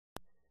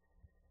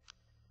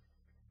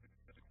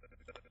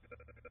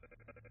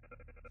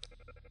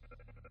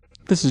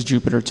This is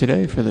Jupiter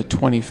Today for the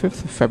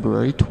 25th of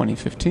February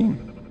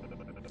 2015.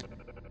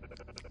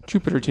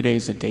 Jupiter Today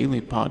is a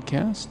daily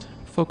podcast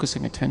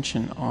focusing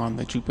attention on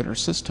the Jupiter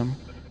system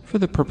for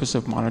the purpose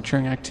of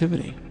monitoring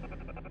activity.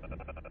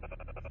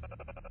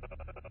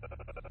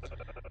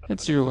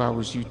 At 0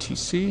 hours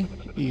UTC,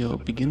 Io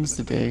begins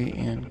the day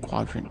in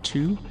Quadrant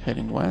 2,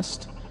 heading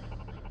west.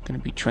 Going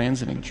to be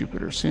transiting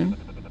Jupiter soon.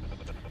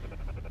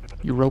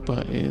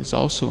 Europa is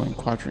also in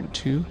Quadrant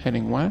 2,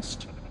 heading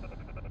west.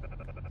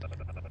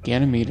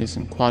 Ganymede is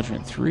in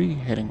Quadrant 3,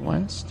 heading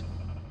west.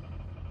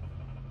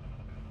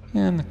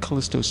 And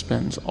Callisto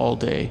spends all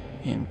day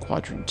in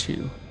Quadrant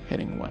 2,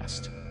 heading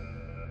west.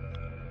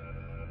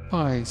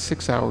 By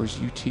 6 hours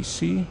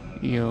UTC,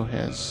 Io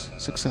has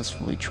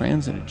successfully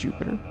transited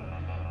Jupiter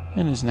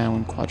and is now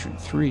in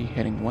Quadrant 3,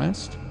 heading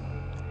west.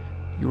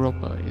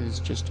 Europa is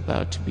just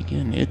about to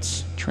begin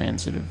its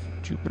transit of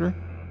Jupiter.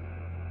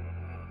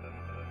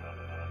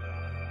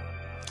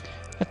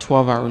 At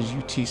 12 hours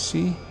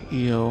UTC,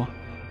 Io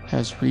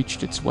has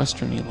reached its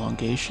western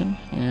elongation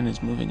and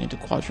is moving into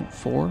Quadrant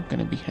 4, going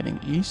to be heading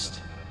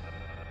east.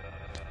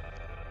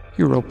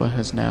 Europa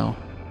has now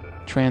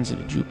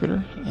transited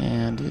Jupiter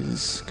and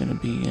is going to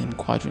be in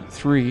Quadrant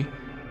 3,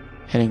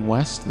 heading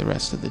west the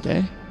rest of the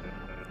day.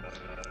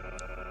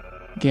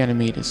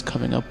 Ganymede is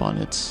coming up on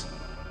its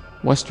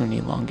western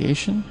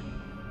elongation.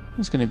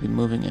 It's going to be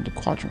moving into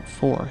Quadrant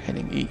 4,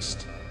 heading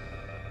east.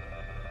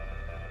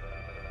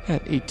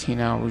 At 18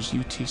 hours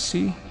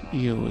UTC,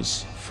 Io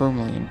is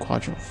firmly in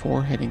Quadrant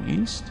 4, heading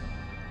east.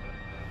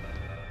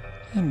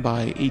 And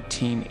by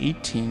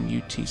 1818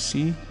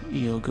 UTC,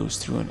 Io goes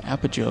through an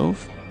apogee.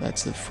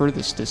 That's the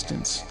furthest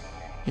distance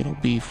it'll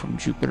be from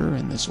Jupiter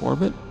in this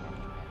orbit.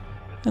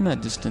 And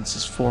that distance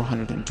is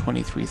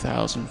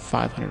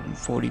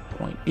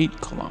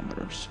 423,540.8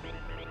 kilometers.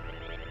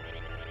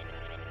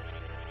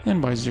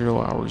 And by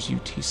 0 hours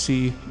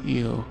UTC,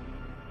 Io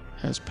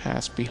has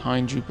passed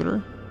behind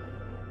Jupiter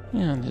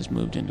and has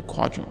moved into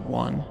Quadrant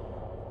 1,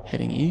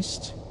 heading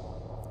east.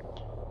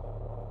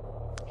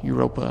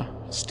 Europa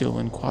is still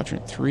in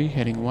Quadrant 3,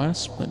 heading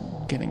west,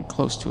 but getting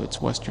close to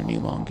its western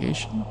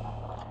elongation.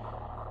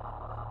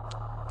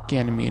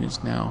 Ganymede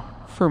is now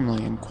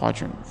firmly in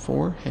Quadrant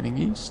 4, heading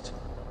east.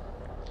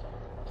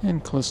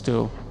 And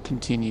Callisto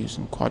continues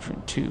in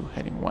Quadrant 2,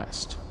 heading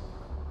west.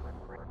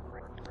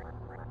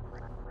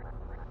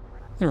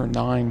 There are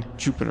 9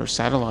 Jupiter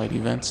satellite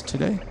events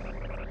today.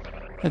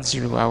 At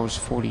 0 hours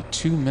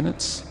 42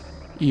 minutes,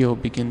 Io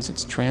begins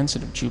its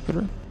transit of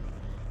Jupiter,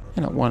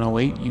 and at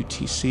 1:08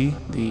 UTC,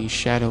 the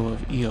shadow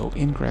of Io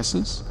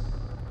ingresses.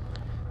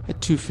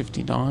 At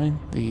 2:59,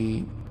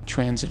 the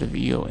transit of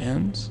Io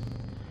ends,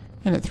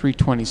 and at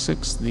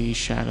 3:26, the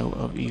shadow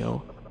of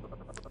Io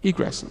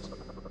egresses.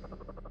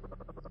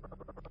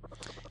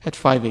 At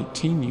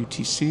 5:18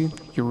 UTC,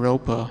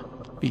 Europa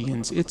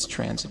begins its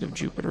transit of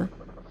Jupiter.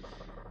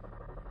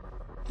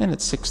 And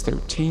at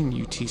 6:13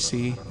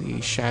 UTC,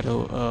 the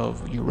shadow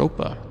of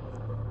Europa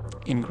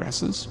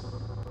ingresses.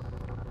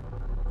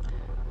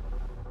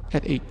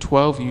 At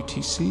 8:12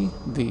 UTC,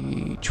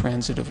 the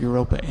transit of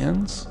Europa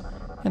ends.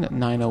 And at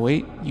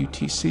 9:08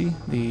 UTC,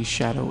 the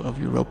shadow of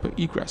Europa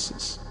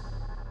egresses.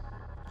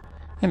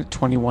 And at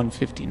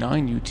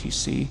 21:59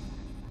 UTC,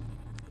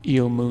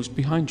 Io moves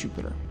behind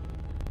Jupiter.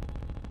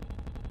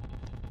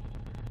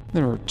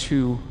 There are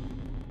 2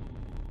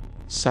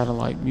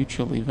 satellite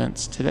mutual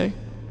events today.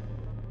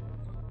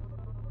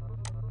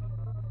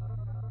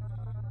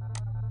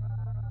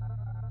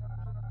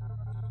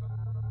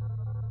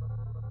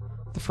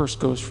 The first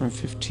goes from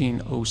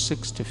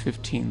 15:06 to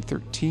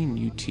 15:13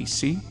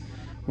 UTC,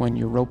 when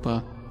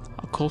Europa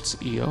occults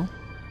Io.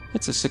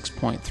 It's a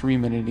 6.3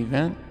 minute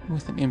event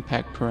with an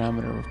impact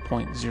parameter of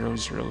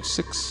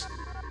 0.006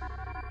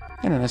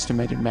 and an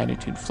estimated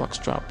magnitude flux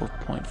drop of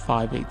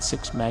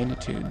 0.586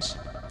 magnitudes.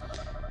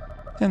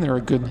 And they're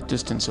a good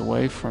distance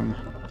away from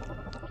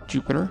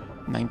Jupiter,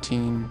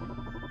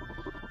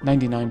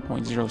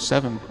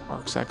 99.07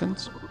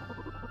 arcseconds.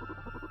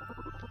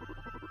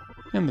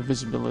 And the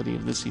visibility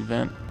of this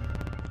event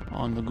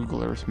on the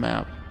Google Earth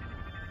map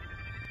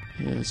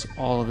is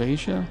all of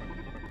Asia,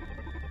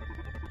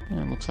 and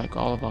it looks like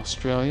all of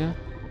Australia.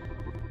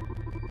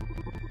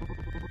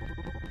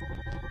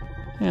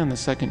 And the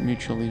second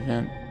mutual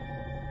event,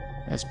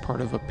 as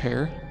part of a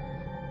pair,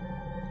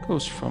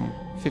 goes from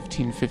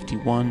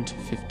 15:51 to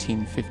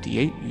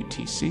 15:58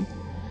 UTC,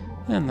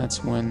 and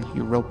that's when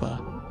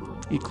Europa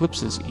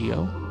eclipses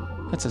Io.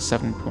 That's a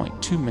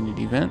 7.2 minute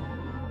event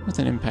with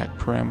an impact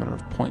parameter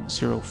of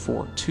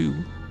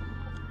 0.042.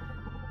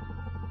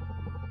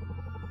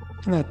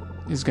 And that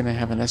is going to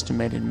have an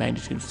estimated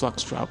magnitude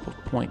flux drop of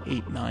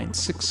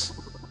 0.896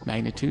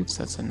 magnitudes.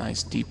 That's a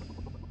nice deep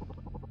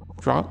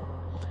drop.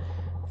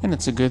 And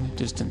it's a good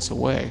distance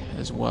away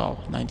as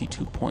well,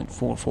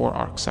 92.44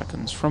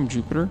 arcseconds from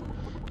Jupiter,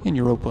 and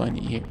Europa and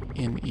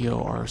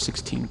Io are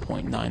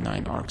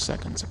 16.99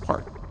 arcseconds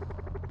apart.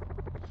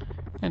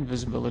 And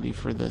visibility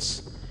for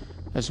this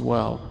as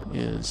well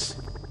is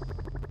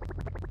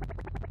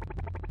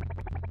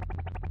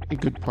a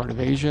good part of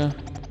Asia,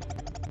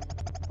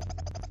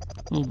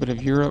 A little bit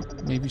of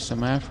Europe, maybe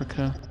some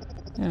Africa,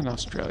 and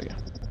Australia.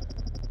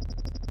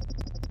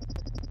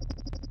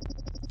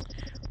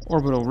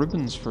 Orbital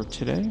ribbons for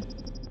today.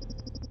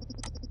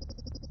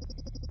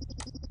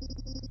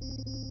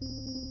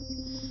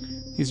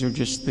 These are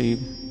just the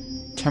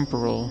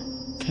temporal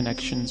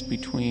connections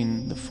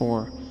between the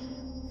 4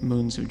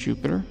 moons of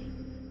Jupiter: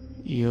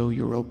 Io,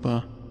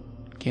 Europa,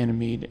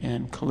 Ganymede,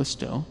 and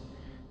Callisto.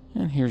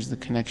 And here's the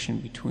connection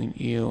between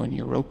Io and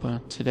Europa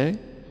today.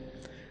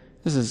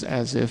 This is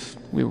as if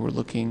we were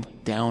looking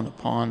down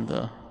upon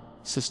the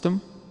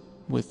system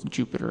with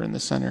Jupiter in the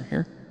center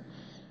here.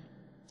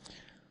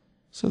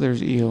 So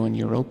there's Io and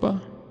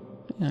Europa,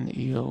 and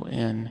Io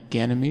and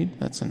Ganymede.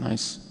 That's a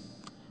nice,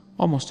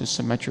 almost a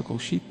symmetrical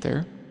sheet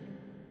there.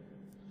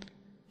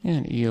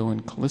 And Io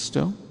and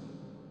Callisto.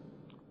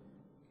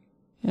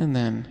 And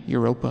then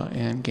Europa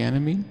and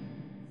Ganymede.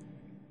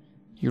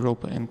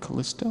 Europa and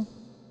Callisto.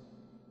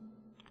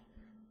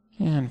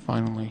 And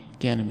finally,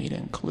 Ganymede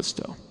and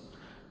Callisto.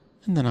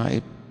 And then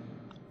I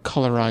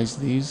colorize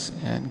these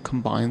and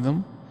combine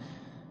them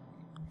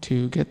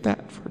to get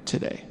that for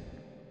today.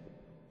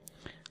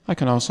 I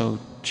can also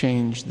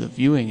change the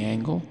viewing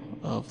angle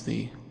of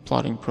the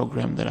plotting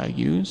program that I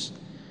use.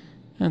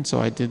 And so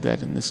I did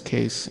that in this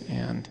case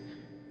and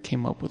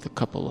came up with a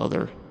couple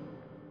other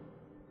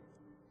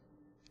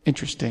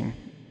interesting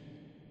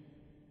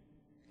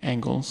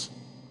angles.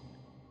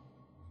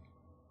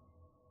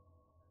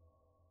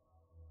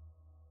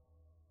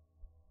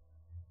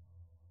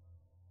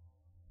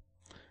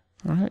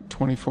 All right,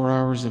 24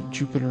 hours of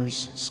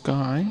Jupiter's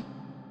sky.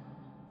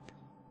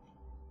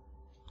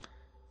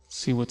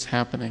 See what's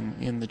happening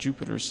in the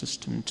Jupiter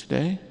system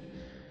today.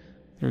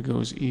 There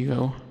goes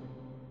Io,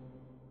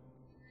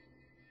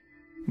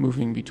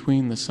 moving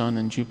between the Sun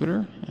and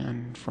Jupiter,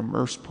 and from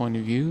Earth's point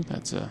of view,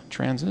 that's a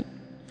transit.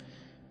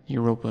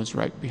 Europa is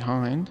right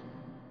behind.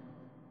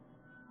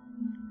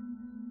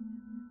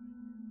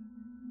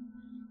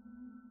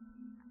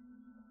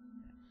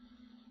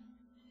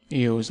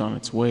 Io is on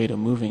its way to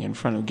moving in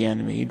front of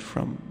Ganymede,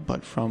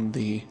 but from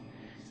the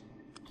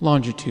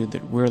longitude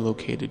that we're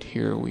located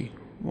here, we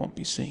won't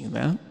be seeing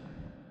that.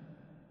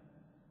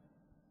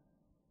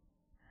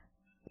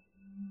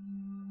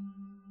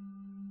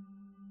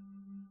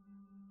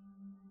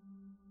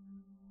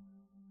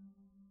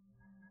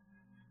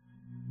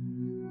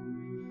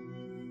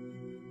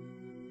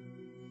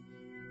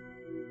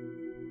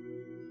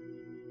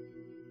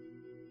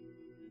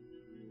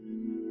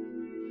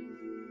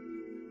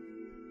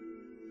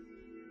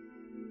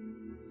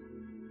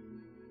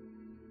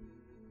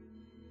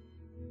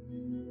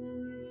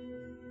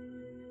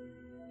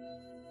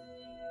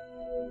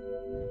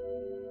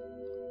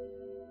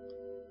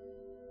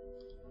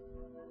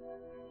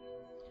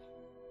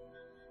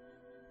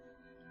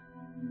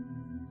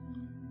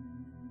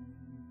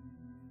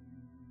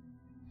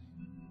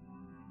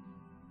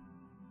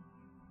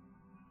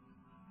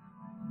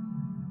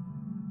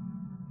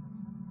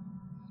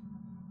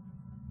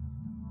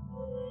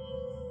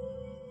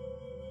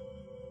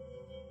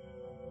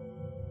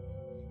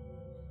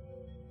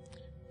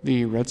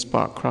 The red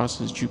spot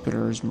crosses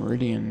Jupiter's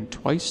meridian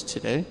twice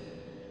today,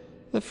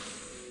 the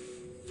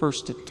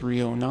first at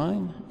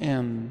 3:09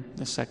 and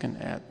the second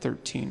at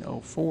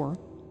 13:04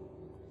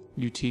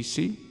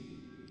 UTC.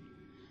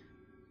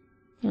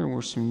 There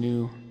were some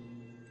new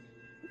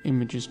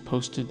images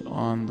posted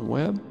on the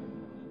web.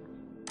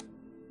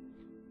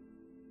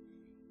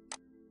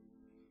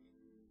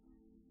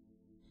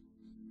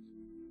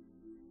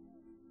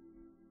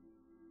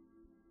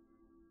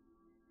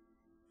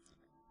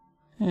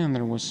 And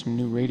there was some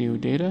new radio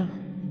data.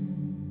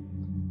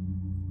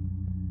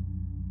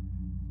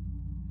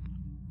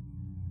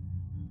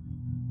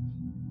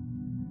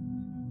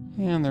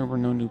 And there were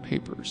no new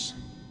papers.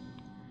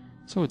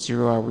 So at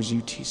 0 hours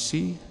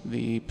UTC,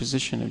 the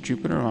position of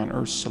Jupiter on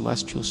Earth's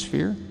celestial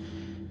sphere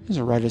is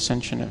a right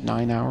ascension of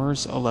 9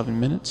 hours, 11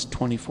 minutes,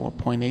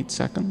 24.8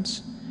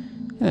 seconds,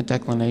 and a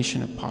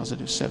declination of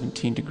positive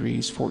 17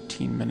 degrees,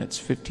 14 minutes,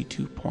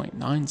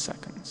 52.9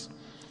 seconds.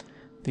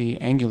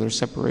 The angular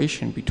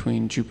separation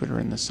between Jupiter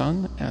and the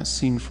Sun, as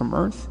seen from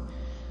Earth,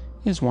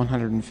 is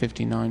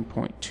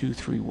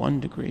 159.231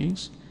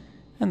 degrees,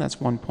 and that's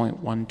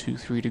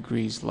 1.123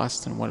 degrees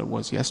less than what it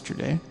was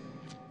yesterday.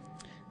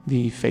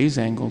 The phase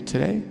angle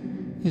today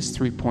is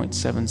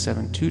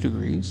 3.772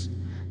 degrees,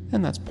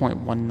 and that's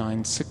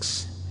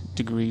 0.196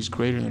 degrees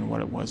greater than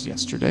what it was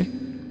yesterday.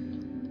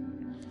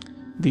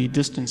 The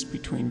distance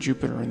between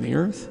Jupiter and the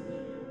Earth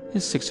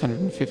is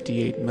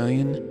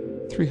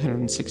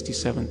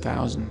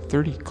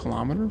 658,367,030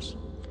 kilometers,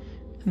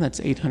 and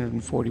that's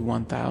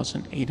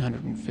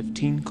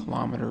 841,815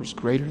 kilometers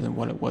greater than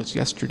what it was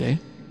yesterday.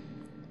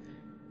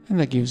 And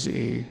that gives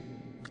a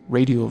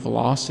radial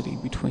velocity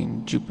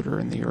between Jupiter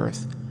and the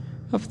Earth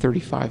of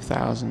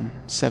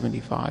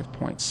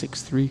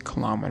 35,075.63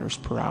 kilometers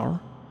per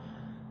hour,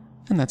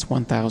 and that's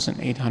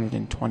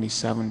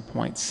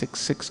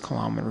 1,827.66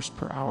 kilometers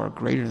per hour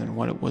greater than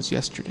what it was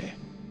yesterday.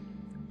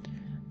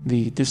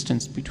 The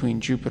distance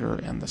between Jupiter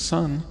and the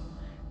Sun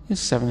is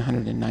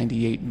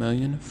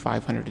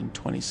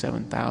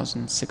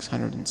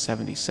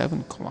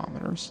 798,527,677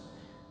 kilometers,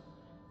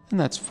 and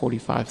that's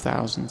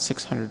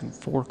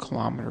 45,604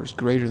 kilometers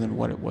greater than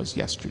what it was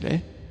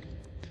yesterday.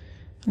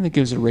 And that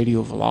gives a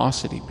radial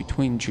velocity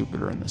between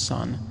Jupiter and the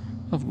Sun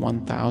of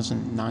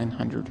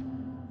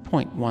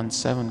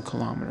 1,900.17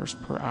 kilometers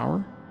per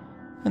hour,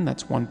 and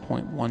that's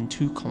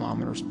 1.12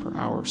 kilometers per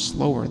hour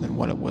slower than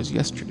what it was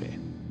yesterday.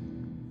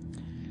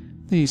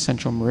 The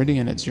central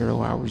meridian at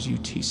 0 hours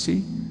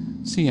UTC,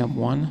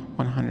 CM1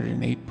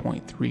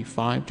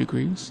 108.35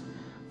 degrees,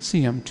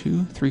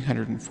 CM2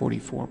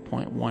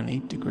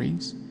 344.18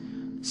 degrees,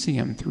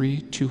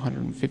 CM3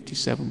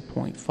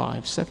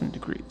 257.57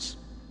 degrees.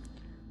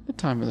 The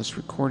time of this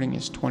recording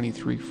is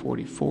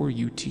 23:44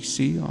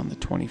 UTC on the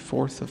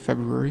 24th of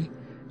February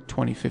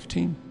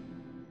 2015.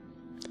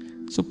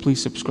 So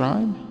please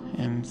subscribe,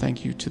 and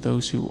thank you to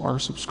those who are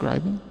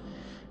subscribing.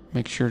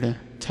 Make sure to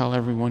tell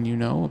everyone you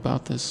know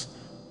about this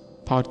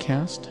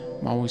podcast.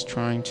 I'm always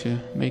trying to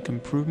make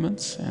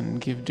improvements and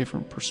give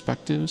different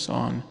perspectives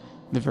on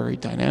the very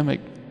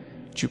dynamic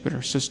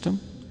Jupiter system,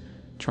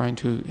 trying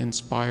to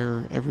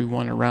inspire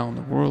everyone around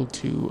the world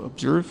to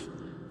observe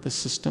the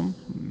system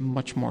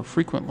much more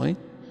frequently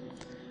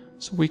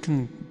so we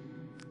can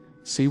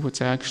see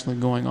what's actually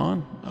going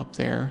on up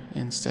there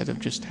instead of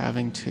just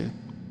having to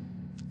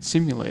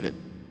simulate it.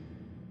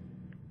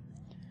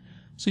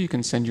 So you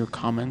can send your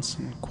comments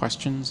and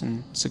questions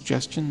and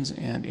suggestions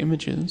and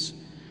images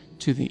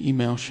to the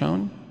email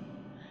shown.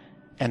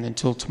 And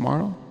until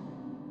tomorrow,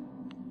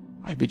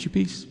 I bid you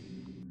peace.